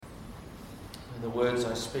and the words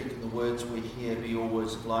I speak and the words we hear be all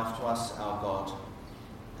words of life to us, our God.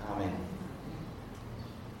 Amen.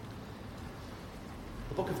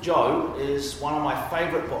 The book of Job is one of my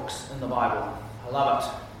favourite books in the Bible. I love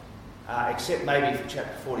it, except maybe for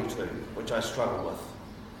chapter 42, which I struggle with.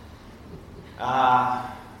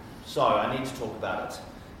 So I need to talk about it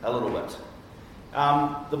a little bit.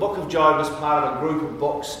 The book of Job is part of a group of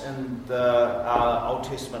books in the Old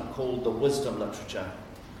Testament called the wisdom literature.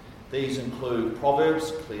 These include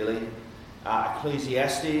Proverbs, clearly,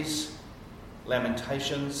 Ecclesiastes,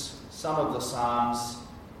 Lamentations, some of the Psalms,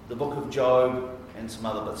 the book of Job, and some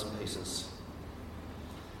other bits and pieces.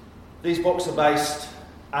 These books are based,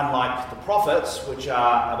 unlike the prophets, which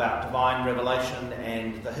are about divine revelation,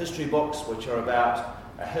 and the history books, which are about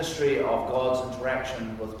a history of God's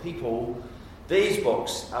interaction with people. These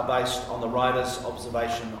books are based on the writer's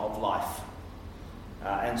observation of life.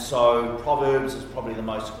 And so Proverbs is probably the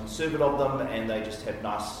most conservative of them, and they just have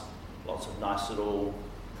lots of nice little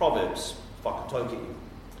proverbs, whakatoki,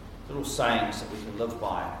 little sayings that we can live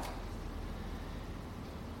by.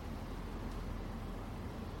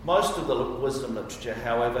 Most of the wisdom literature,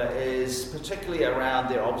 however, is particularly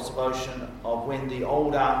around their observation of when the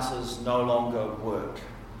old answers no longer work,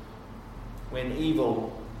 when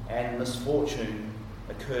evil and misfortune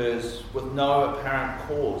occurs with no apparent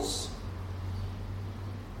cause,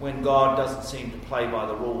 when God doesn't seem to play by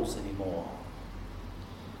the rules anymore.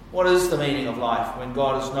 What is the meaning of life when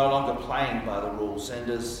God is no longer playing by the rules and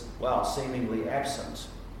is, seemingly absent?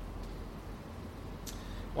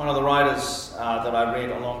 One of the writers that I read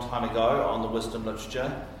a long time ago on the wisdom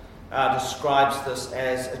literature describes this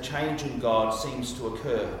as a change in God seems to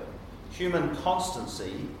occur. Human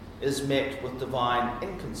constancy is met with divine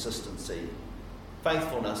inconsistency,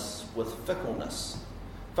 faithfulness with fickleness.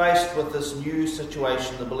 Faced with this new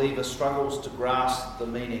situation, the believer struggles to grasp the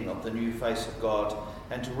meaning of the new face of God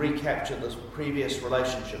and to recapture this previous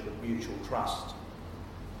relationship of mutual trust.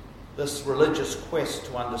 This religious quest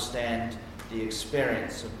to understand the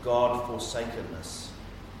experience of God-forsakenness.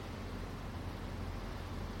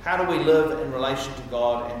 How do we live in relation to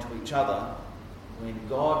God and to each other when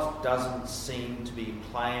God doesn't seem to be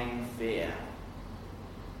playing fair?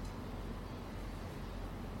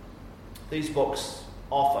 These books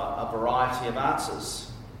offer a variety of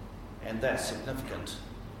answers, and that's significant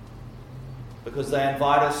because they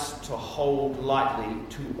invite us to hold lightly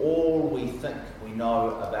to all we think we know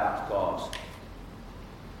about God.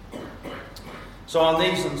 So in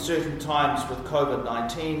these uncertain times with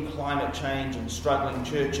COVID-19, climate change and struggling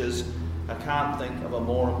churches, I can't think of a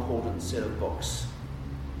more important set of books.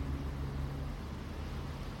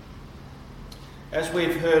 As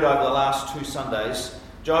we've heard over the last 2 Sundays,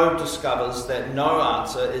 Job discovers that no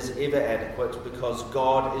answer is ever adequate because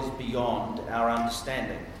God is beyond our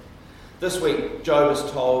understanding. This week, Job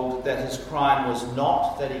is told that his crime was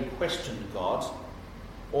not that he questioned God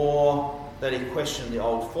or that he questioned the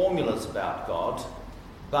old formulas about God,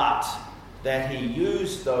 but that he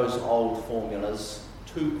used those old formulas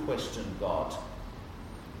to question God.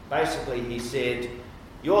 Basically, he said,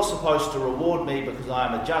 "You're supposed to reward me because I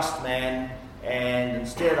am a just man, and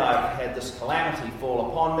instead I've had this calamity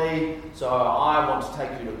fall upon me, so I want to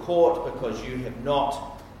take you to court because you have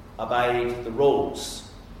not obeyed the rules."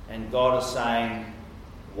 And God is saying,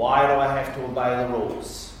 "Why do I have to obey the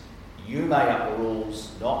rules? You made up the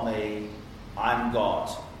rules, not me. I'm God.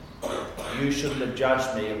 You shouldn't have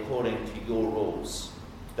judged me according to your rules."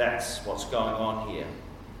 That's what's going on here.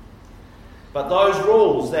 But those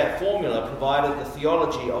rules, that formula, provided the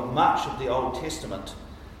theology of much of the Old Testament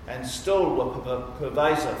and still were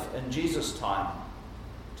pervasive in Jesus' time.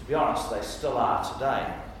 To be honest, they still are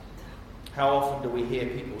today. How often do we hear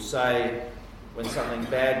people say, when something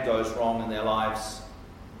bad goes wrong in their lives,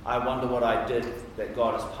 "I wonder what I did that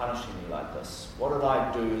God is punishing me like this. What did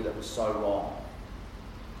I do that was so wrong?"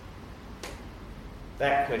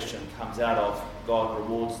 That question comes out of God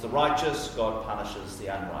rewards the righteous, God punishes the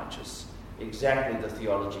unrighteous. Exactly the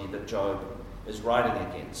theology that Job is writing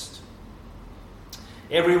against.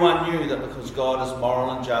 Everyone knew that because God is moral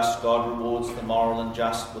and just, God rewards the moral and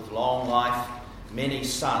just with long life, many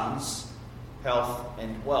sons, health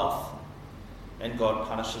and wealth. And God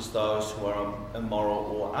punishes those who are immoral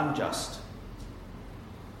or unjust.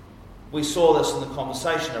 We saw this in the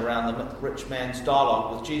conversation around the rich man's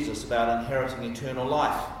dialogue with Jesus about inheriting eternal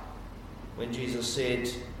life. When Jesus said,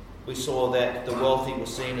 we saw that the wealthy were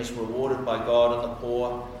seen as rewarded by God and the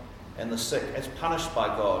poor and the sick as punished by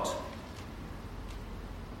God.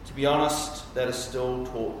 To be honest, that is still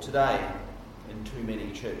taught today in too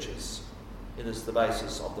many churches. It is the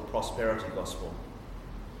basis of the prosperity gospel.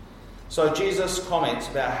 So Jesus comments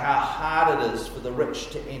about how hard it is for the rich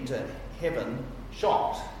to enter heaven,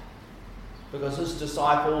 shocked, because his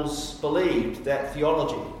disciples believed that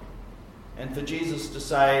theology. And for Jesus to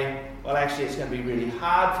say, well, actually it's going to be really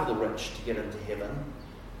hard for the rich to get into heaven,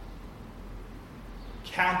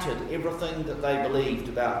 countered everything that they believed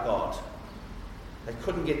about God. They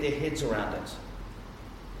couldn't get their heads around it.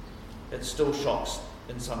 It still shocks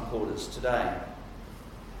in some quarters today.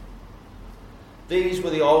 These were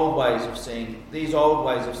the old ways of seeing. These old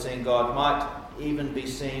ways of seeing God might even be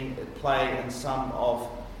seen at play in some of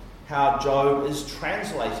how Job is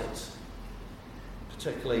translated,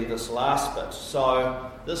 particularly this last bit.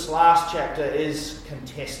 So this last chapter is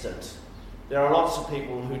contested. There are lots of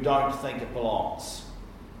people who don't think it belongs.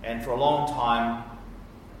 And for a long time,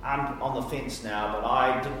 I'm on the fence now, but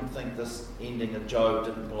I didn't think this ending of Job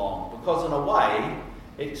didn't belong. Because in a way,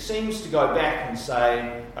 it seems to go back and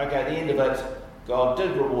say, okay, at the end of it, God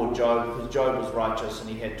did reward Job because Job was righteous and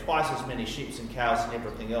he had twice as many sheep and cows and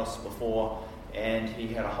everything else before, and he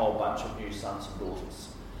had a whole bunch of new sons and daughters.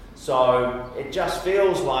 So it just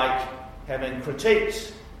feels like, having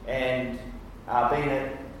critiqued and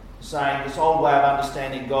been saying this old way of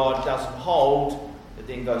understanding God doesn't hold, it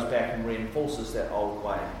then goes back and reinforces that old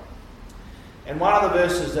way. And one of the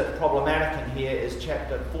verses that's problematic in here is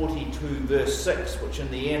chapter 42, verse 6, which in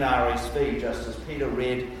the NRSV, just as Peter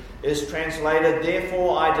read, is translated,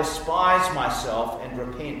 "Therefore I despise myself and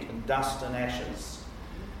repent in dust and ashes."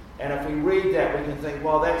 And if we read that, we can think,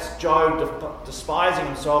 well, that's Job despising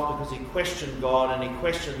himself because he questioned God and he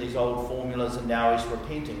questioned these old formulas, and now he's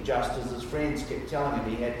repenting, just as his friends kept telling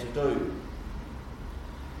him he had to do.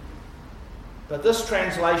 But this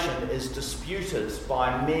translation is disputed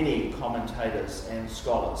by many commentators and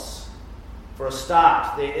scholars. For a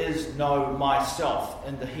start, there is no myself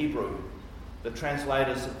in the Hebrew. The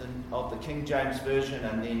translators of the King James Version,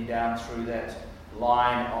 and then down through that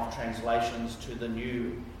line of translations to the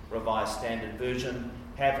New Revised Standard Version,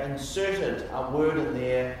 have inserted a word in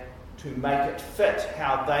there to make it fit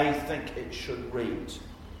how they think it should read.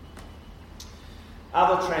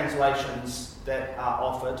 Other translations that are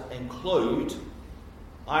offered include,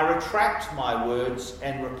 "I retract my words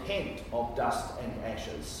and repent of dust and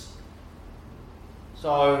ashes."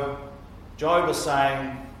 So Job is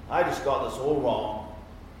saying, I just got this all wrong,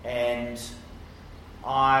 and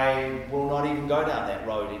I will not even go down that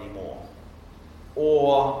road anymore.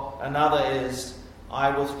 Or another is, I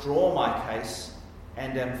withdraw my case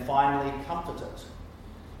and am finally comforted.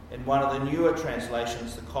 In one of the newer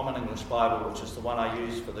translations, the Common English Bible, which is the one I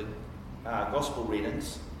use for the Gospel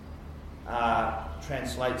readings,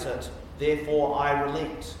 translates it, "Therefore I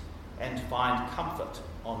relent and find comfort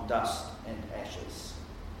on dust and ashes."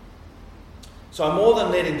 So more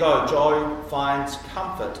than letting go, Job finds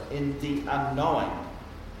comfort in the unknowing.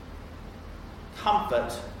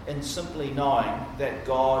 Comfort in simply knowing that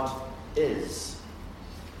God is.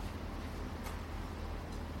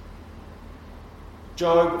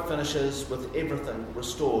 Job finishes with everything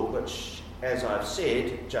restored, which, as I've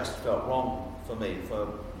said, just felt wrong for me for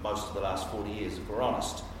most of the last 40 years, if we're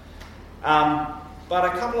honest. But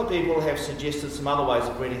a couple of people have suggested some other ways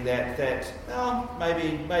of reading that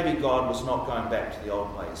maybe God was not going back to the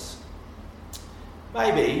old ways.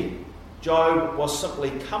 Maybe Job was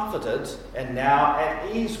simply comforted and now at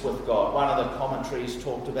ease with God. One of the commentaries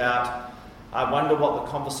talked about, I wonder what the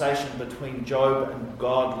conversation between Job and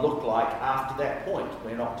God looked like after that point.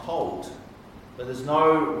 We're not told. But there's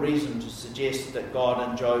no reason to suggest that God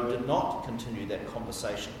and Job did not continue that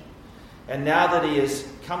conversation. And now that he is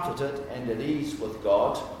comforted and at ease with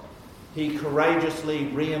God, he courageously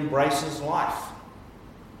re-embraces life.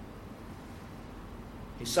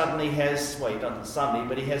 He suddenly has, he doesn't suddenly,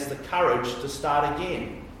 but he has the courage to start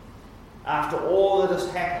again after all that has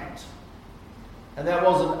happened. And that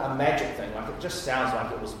wasn't a magic thing, like it just sounds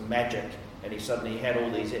like it was magic, and he suddenly had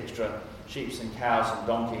all these extra sheep and cows and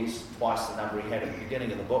donkeys, twice the number he had at the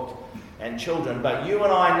beginning of the book, and children. But you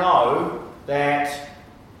and I know that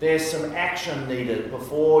there's some action needed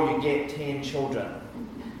before you get 10 children.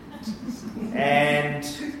 And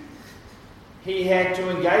he had to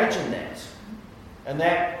engage in that. And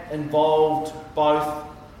that involved both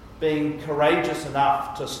being courageous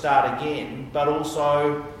enough to start again, but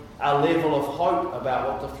also a level of hope about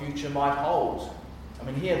what the future might hold. I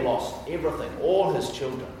mean, he had lost everything, all his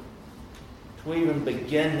children. To even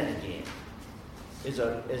begin again is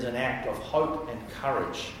an act of hope and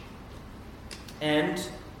courage. And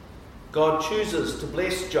God chooses to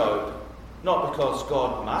bless Job, not because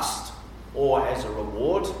God must or as a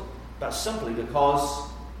reward, but simply because,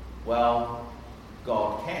 well,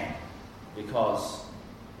 God can, because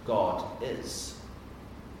God is.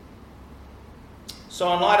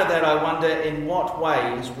 So in light of that, I wonder in what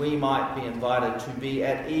ways we might be invited to be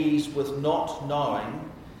at ease with not knowing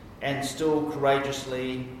and still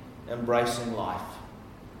courageously embracing life.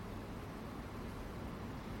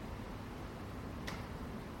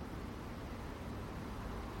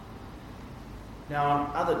 Now,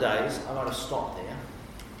 on other days, I might have stopped there,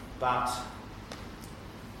 but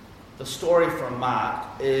the story from Mark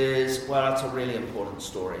is, well, it's a really important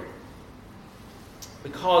story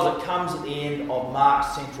because it comes at the end of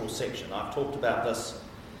Mark's central section. I've talked about this,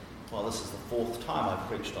 well, this is the fourth time I've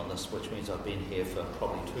preached on this, which means I've been here for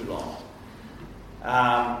probably too long.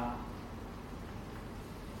 Now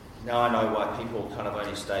I know why people kind of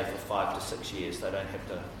only stay for 5 to 6 years. They don't have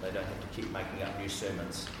to keep making up new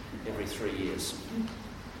sermons every 3 years.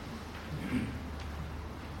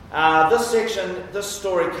 This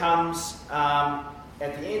story comes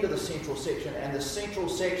at the end of the central section, and the central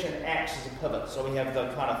section acts as a pivot. So we have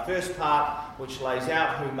the kind of first part, which lays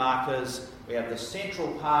out who Mark is. We have the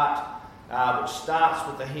central part, which starts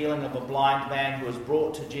with the healing of a blind man who was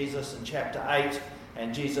brought to Jesus in chapter 8,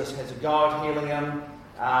 and Jesus has a go at healing him.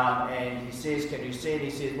 And he says, "Can you see?" And he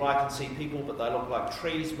says, "Well, I can see people, but they look like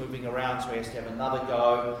trees moving around," so he has to have another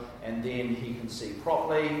go, and then he can see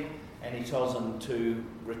properly. And he tells him to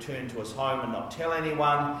return to his home and not tell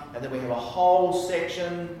anyone. And then we have a whole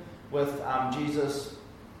section with Jesus,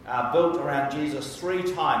 built around Jesus 3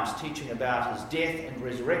 times, teaching about his death and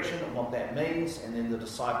resurrection and what that means. And then the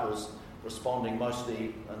disciples responding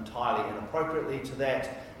mostly entirely inappropriately to that.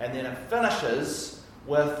 And then it finishes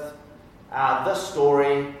with this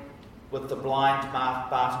story with the blind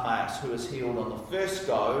Bartimaeus, who is healed on the first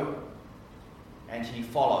go, and he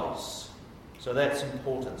follows. So that's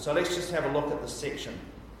important. So let's just have a look at this section.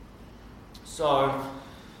 So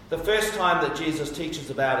the first time that Jesus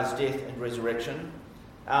teaches about his death and resurrection,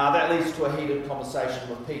 that leads to a heated conversation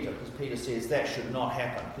with Peter, because Peter says that should not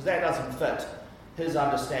happen, because that doesn't fit his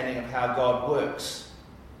understanding of how God works.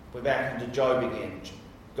 We're back into Job again.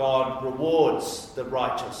 God rewards the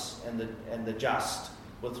righteous and the just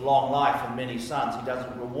with long life and many sons. He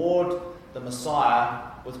doesn't reward the Messiah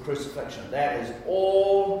with crucifixion. That is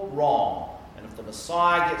all wrong. And if the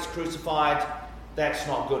Messiah gets crucified, that's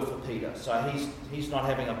not good for Peter. So he's not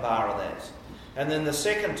having a bar of that. And then the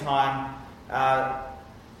second time,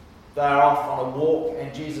 they're off on a walk,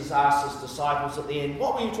 and Jesus asks his disciples at the end,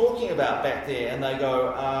 "What were you talking about back there?" And they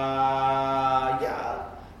go, "Yeah,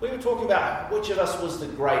 we were talking about which of us was the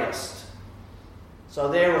greatest." So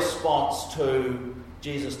their response to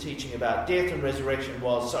Jesus teaching about death and resurrection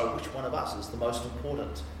was, so which one of us is the most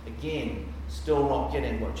important? Again, still not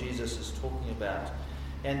getting what Jesus is talking about.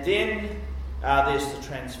 And then there's the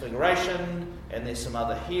transfiguration, and there's some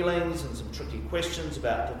other healings and some tricky questions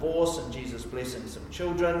about divorce and Jesus blessing some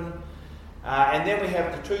children. And then we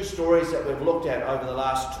have the 2 stories that we've looked at over the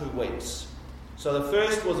last 2 weeks. So the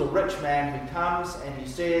first was a rich man who comes and he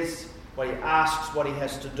says, well, he asks what he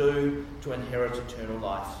has to do to inherit eternal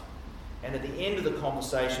life. And at the end of the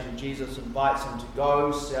conversation, Jesus invites him to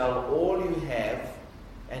go sell all you have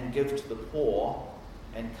and give to the poor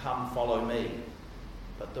and come follow me.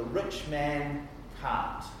 But the rich man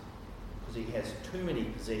can't, because he has too many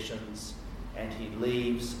possessions, and he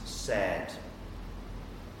leaves sad,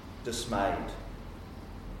 dismayed.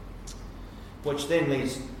 Which then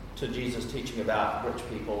leads to Jesus teaching about rich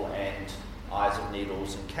people and eyes of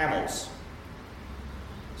needles and camels.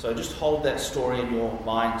 So just hold that story in your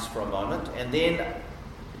minds for a moment. And then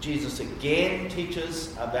Jesus again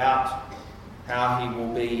teaches about how he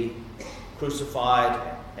will be crucified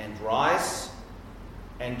and rise.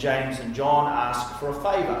 And James and John ask for a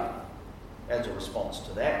favour as a response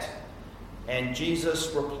to that. And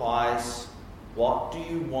Jesus replies, "What do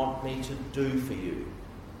you want me to do for you?"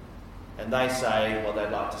 And they say, well,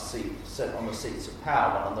 they'd like to sit on the seats of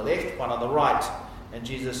power, one on the left, one on the right. And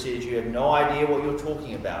Jesus says, you have no idea what you're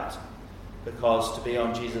talking about, because to be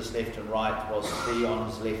on Jesus' left and right was to be on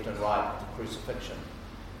his left and right at the crucifixion.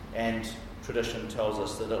 And tradition tells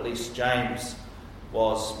us that at least James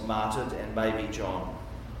was martyred, and maybe John.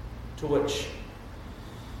 To which,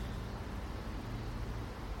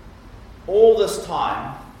 all this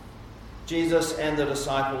time, Jesus and the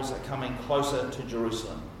disciples are coming closer to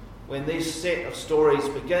Jerusalem. When these set of stories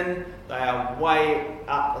begin, they are way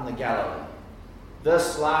up in the Galilee.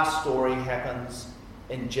 This last story happens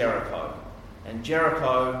in Jericho. And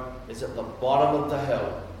Jericho is at the bottom of the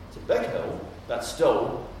hill. It's a big hill, but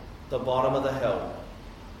still the bottom of the hill.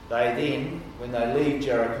 They then, when they leave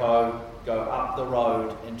Jericho, go up the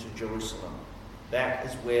road into Jerusalem. That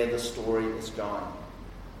is where the story is going.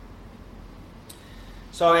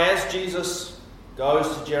 So as Jesus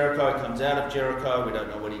goes to Jericho, comes out of Jericho. We don't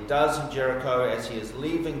know what he does in Jericho as he is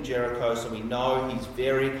leaving Jericho, so we know he's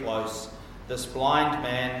very close. This blind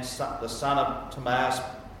man, the son of Timaeus,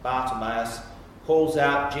 Bartimaeus, calls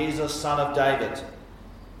out, "Jesus, son of David,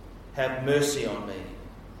 have mercy on me."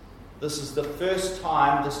 This is the first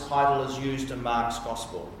time this title is used in Mark's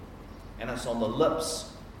Gospel, and it's on the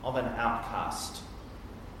lips of an outcast.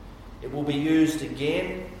 It will be used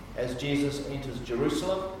again as Jesus enters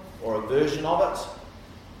Jerusalem, or a version of it,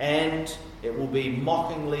 and it will be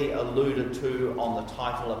mockingly alluded to on the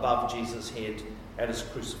title above Jesus' head at his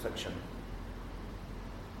crucifixion.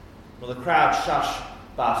 Well, the crowd shush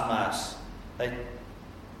Bartimaeus. They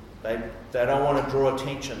don't want to draw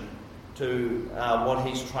attention to what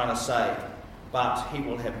he's trying to say, but he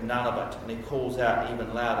will have none of it, and he calls out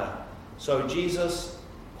even louder. So Jesus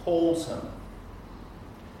calls him.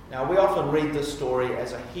 Now, we often read this story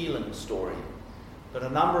as a healing story, but a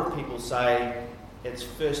number of people say it's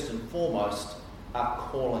first and foremost a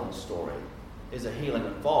calling story. There's a healing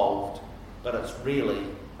involved, but it's really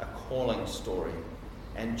a calling story.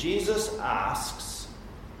 And Jesus asks,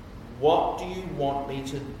 "What do you want me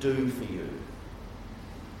to do for you?"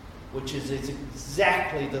 Which is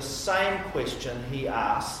exactly the same question he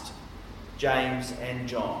asked James and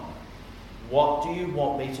John. "What do you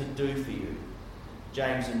want me to do for you?"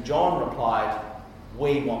 James and John replied,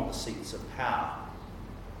 "We want the seats of power."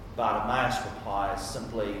 Bartimaeus replies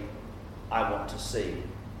simply, "I want to see."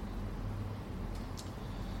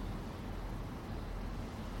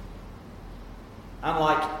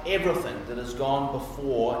 Unlike everything that has gone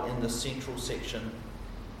before in the central section,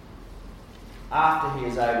 after he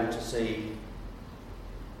is able to see,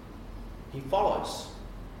 he follows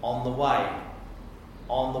on the way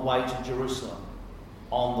to Jerusalem,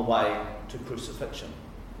 on the way to crucifixion.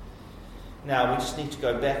 Now, we just need to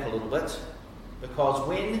go back a little bit, because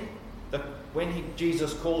when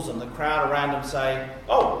Jesus calls him, the crowd around him say,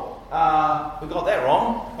 we got that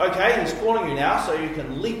wrong. Okay, he's calling you now, so you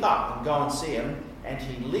can leap up and go and see him. And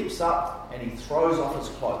he leaps up and he throws off his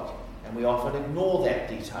cloak. And we often ignore that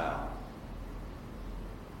detail.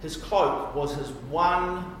 His cloak was his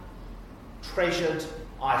one treasured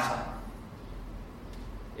item.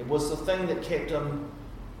 It was the thing that kept him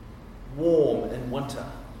warm in winter.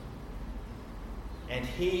 And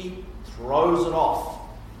he throws it off.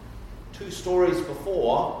 2 stories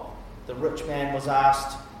before, the rich man was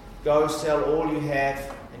asked, "Go sell all you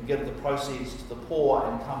have and give the proceeds to the poor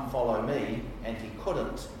and come follow me," and he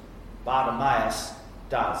couldn't. Bartimaeus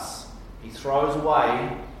does. He throws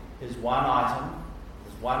away his one item,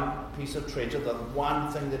 his one piece of treasure, the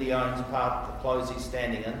one thing that he owns apart from the clothes he's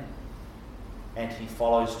standing in, and he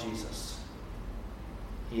follows Jesus.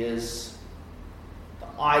 He is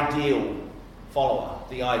the ideal follower,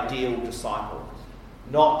 the ideal disciple.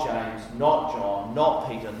 Not James, not John, not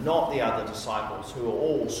Peter, not the other disciples who are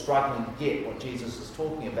all struggling to get what Jesus is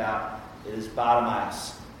talking about. It is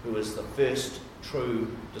Bartimaeus who is the first true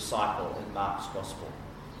disciple in Mark's Gospel.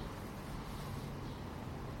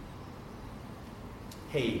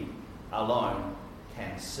 He alone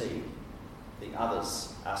can see. The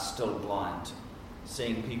others are still blind,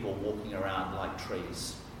 seeing people walking around like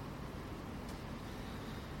trees.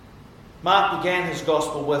 Mark began his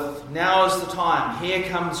gospel with, "Now is the time. Here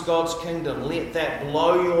comes God's kingdom. Let that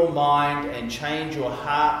blow your mind and change your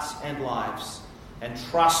hearts and lives. And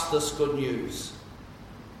trust this good news."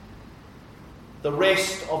 The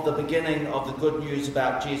rest of the beginning of the good news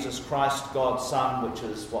about Jesus Christ, God's Son, which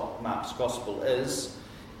is what Mark's gospel is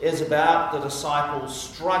about the disciples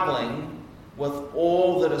struggling with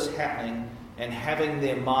all that is happening and having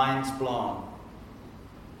their minds blown.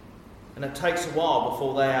 And it takes a while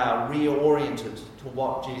before they are reoriented to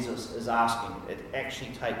what Jesus is asking. It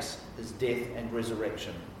actually takes his death and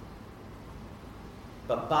resurrection.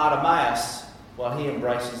 But Bartimaeus, well, he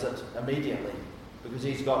embraces it immediately because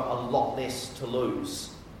he's got a lot less to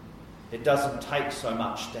lose. It doesn't take so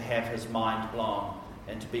much to have his mind blown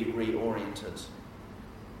and to be reoriented.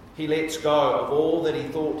 He lets go of all that he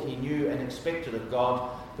thought he knew and expected of God,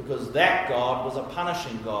 because that God was a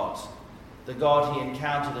punishing God. The God he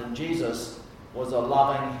encountered in Jesus was a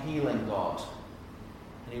loving, healing God.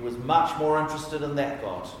 And he was much more interested in that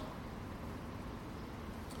God.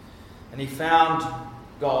 And he found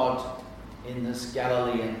God in this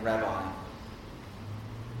Galilean rabbi.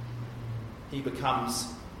 He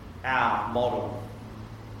becomes our model.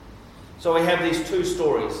 So we have these 2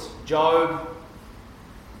 stories. Job,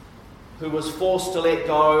 who was forced to let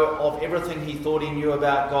go of everything he thought he knew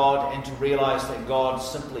about God and to realize that God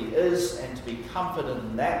simply is, and to be comforted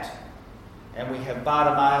in that. And we have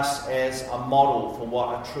Bartimaeus as a model for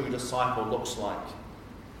what a true disciple looks like.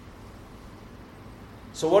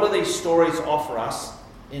 So what do these stories offer us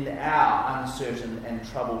in our uncertain and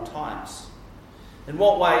troubled times? In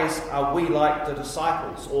what ways are we like the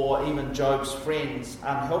disciples, or even Job's friends,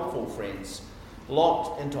 unhelpful friends,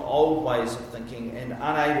 locked into old ways of thinking and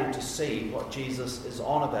unable to see what Jesus is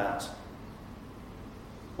on about?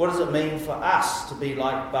 What does it mean for us to be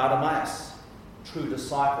like Bartimaeus, true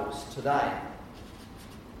disciples today?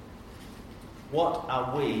 What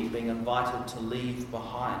are we being invited to leave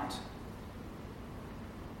behind?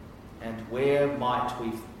 And where might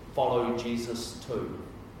we follow Jesus to?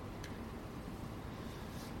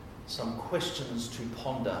 Some questions to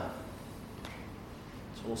ponder.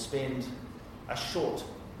 So we'll spend a short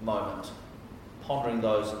moment pondering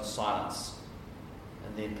those in silence,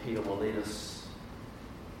 and then Peter will lead us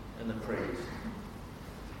in the prayer.